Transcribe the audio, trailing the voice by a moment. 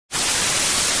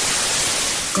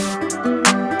Hey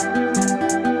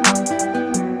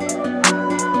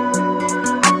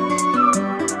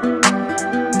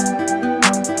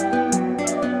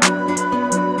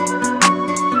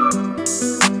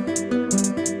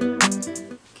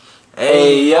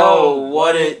yo,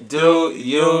 what it do,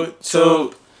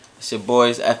 YouTube? It's your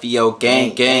boys, FVO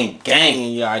gang.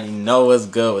 And you already know what's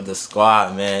good with the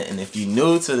squad, man. And if you're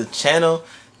new to the channel,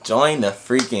 join the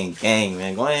freaking gang,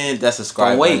 man. Go ahead and hit that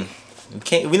subscribe button.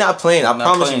 We're not playing. I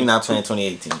promise you we're not playing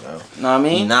 2018, bro. Know what I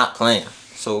mean? We're not playing.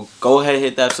 So go ahead and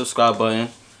hit that subscribe button.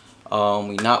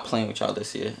 We not playing with y'all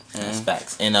this year. That's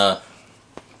facts. And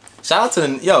shout out to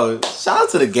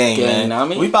the gang, man. Know what I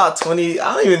mean? We about 20.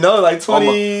 I don't even know, like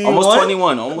 20. Almost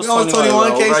 21. Almost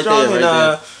 21K right strong.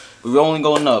 There. We're only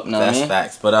going up now. That's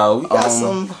facts. But we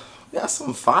got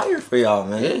some fire for y'all,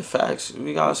 man. Yeah, facts.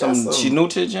 We got some. She new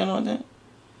to the channel, I think.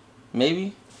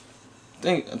 Maybe.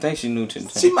 I think she new to the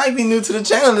channel. She might be new to the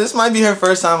channel. This might be her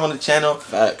first time on the channel.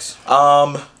 Facts.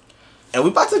 And we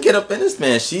about to get up in this,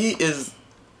 man. She is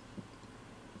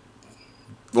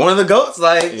one of the goats.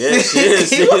 Like, yeah, she is.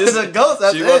 She one of the goats.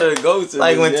 That's she one of the goats.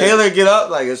 Like when Taylor get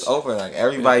up, like it's over. Like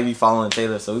everybody be following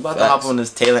Taylor. So we about to hop on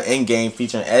this Taylor Endgame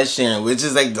featuring Sheeran, which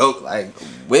is a goat. Like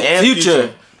with Future.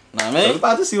 Know what I mean? So we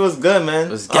about to see what's good, man.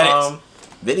 Let's get it.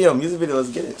 Music video. Let's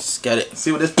get it. Let's get it.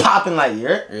 See what it's popping like.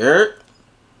 Yeah.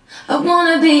 I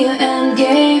wanna be your end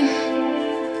game.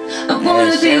 I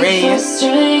wanna be your first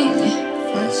string.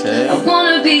 I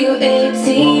wanna be your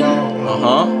A-team.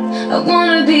 I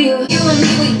wanna be you and me,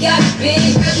 we got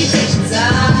big reputations.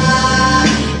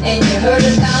 And you heard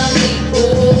about me.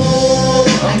 Oh,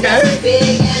 I got some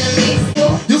big enemies.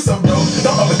 You so dope,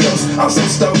 don't overdose. I'm so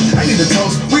stoked, I need a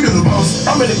toast. We do the most.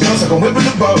 I'm in the ghost, I can whip in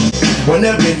the boat.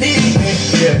 Whenever you need me,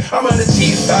 yeah. I'm on the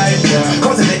cheap side, yeah.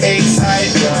 Come to the A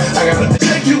side, yeah. I gotta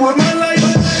protect you with my life. I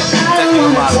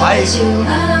don't wanna touch you. I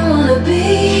don't wanna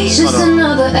be just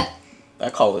another.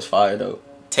 That call was fire though.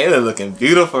 Taylor looking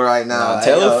beautiful right now. Nah,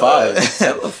 Taylor fire.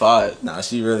 Taylor fire. Nah,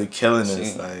 she really killing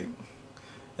this. Like,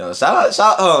 yo, shout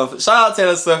out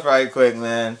Taylor Swift right quick,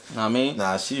 man. Know what I mean?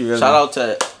 Nah, she really. Shout out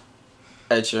to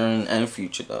Ed Sheeran and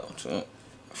Future though.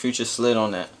 Future slid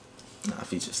on that. Nah,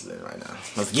 Future slid right now.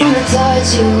 Let's get it. I don't wanna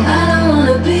touch you. I don't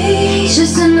wanna be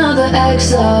just another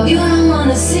ex love. You don't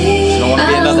wanna see. You don't wanna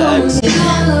be another ex. You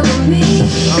don't love me.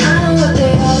 I know what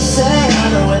they all say. I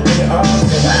know what they all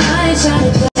say. But I ain't trying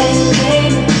to play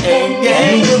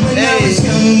endgame.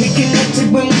 We connected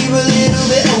when we were a little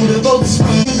bit older. Both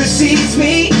sprung precedes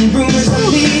me. Rumors are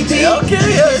leading. Okay.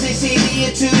 It's easier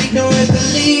to ignore and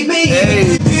believe me.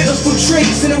 Beautiful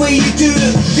traits in the way you do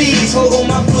the things. For all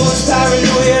my flaws,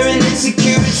 paranoia and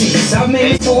insecurities. I've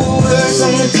made 4 words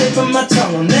on the tip of my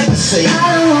tongue. I'll never say. I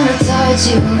don't wanna touch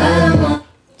you. I don't want.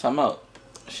 Time out.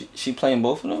 She playing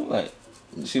both of them? Like,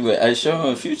 she with Ed Sheeran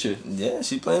and Future? Yeah,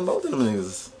 she playing both of them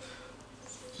niggas.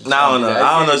 Nah, I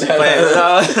don't know. She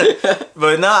playing.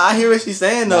 But nah, I hear what she's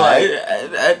saying though.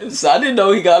 I didn't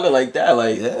know he got it like that.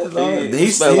 Like, yeah, he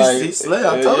slid.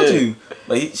 I told you.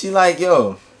 But she like,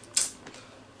 yo,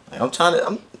 like,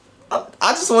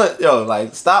 I just want, yo,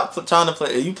 like, stop trying to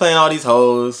play. You playing all these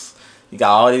hoes. You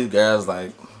got all these girls.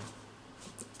 Like,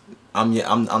 I'm the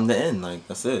end. Like,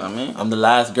 that's it. I mean, I'm the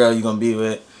last girl you gonna be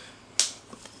with.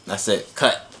 That's it.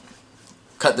 Cut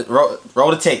the roll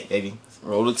the tape, baby.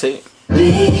 Roll the tape.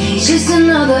 Be just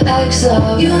another ex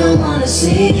love. You don't wanna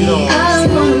see. I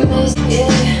don't wanna miss it.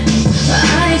 But I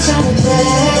ain't trying to play.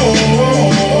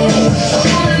 I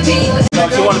wanna be.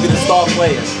 She wanna be the star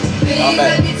player.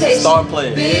 Star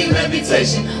player. Big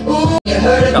reputation. Ooh, you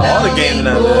heard about all the games in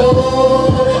that.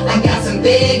 I got some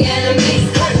big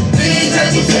enemies. Big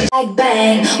reputation. Like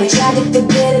bang, we tried to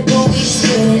forget it, but we just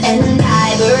couldn't. And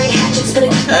I buried hatchets, but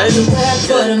it's where I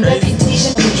put them.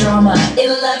 Reputation for drama. It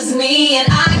loves me, and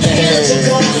I can't let you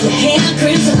go. Your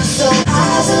handprints on my soul.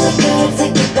 Eyes on the good, it's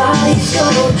like your body's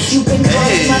gold. You've been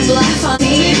calling my life on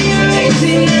me.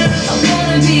 I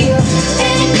wanna be your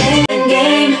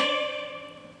endgame.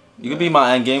 You could be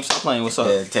my end game. Stop playing. What's up?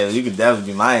 Yeah, Taylor, you could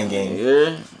definitely be my end game.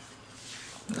 Yeah.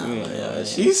 Yeah,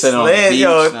 she slid.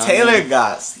 Yo, Taylor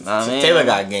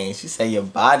got game. She said your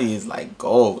body is like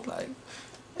gold. Like,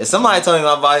 if somebody told me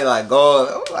my body like gold,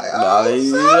 I'm like, oh,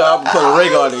 I'm put a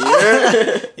ring on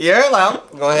it. Yeah, like,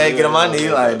 I'm go ahead and get on my knee.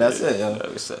 Like, that's it, yo.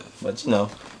 But you know,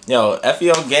 yo,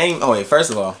 FVO game. Oh wait, first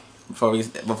of all, before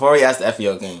we ask the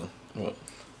FVO game,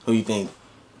 who you think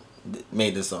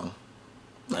made this song?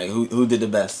 Like, who did the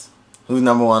best? Who's #1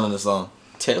 on the song?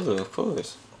 Taylor, of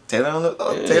course. Taylor on the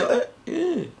yeah. Taylor?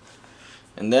 Yeah.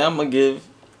 And then I'm gonna give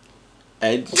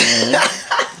Ed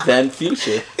Sheeran, then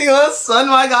Future. You gonna son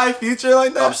my guy Future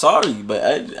like that? I'm sorry, but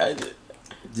Ed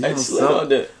slid on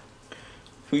that.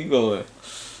 Who you going with?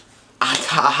 I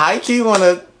high key want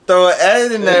to throw an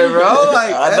Ed in there, bro.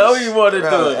 Like I know you want to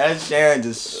do it. Ed Sheeran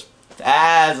just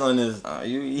spaz on his.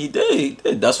 He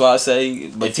did. That's why I say.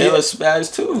 But Taylor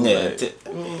spaz too. Yeah, like.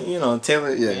 I mean, you know,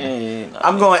 Taylor. Yeah,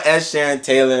 I'm going Ed Sheeran,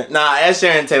 Taylor. Nah, Ed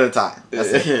Sheeran, Taylor tie. That's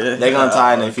it. They gonna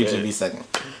tie and then Future be second.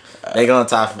 They gonna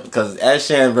tie because Ed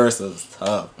Sheeran verse was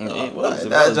tough. It was.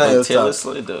 That Taylor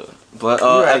slid though. But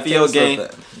FVO game.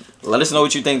 Let us know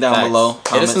what you think down below.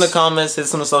 Hit us in the comments. Hit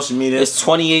us on the social media. It's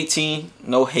 2018.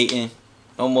 No hating.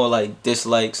 No more like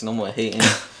dislikes. No more hating.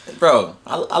 Bro,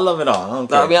 I love it all. I don't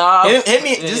care. I mean, hit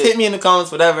me. Just hit me in the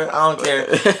comments. Whatever. I don't care.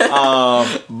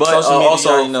 But social media,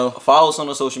 also, you know. follow us on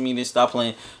the social media. Stop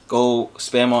playing. Go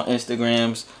spam on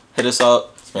Instagrams. Hit us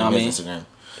up. Spam on Instagram.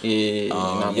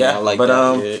 Yeah. Yeah. I like but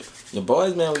that. your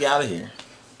boys, man, we out of here.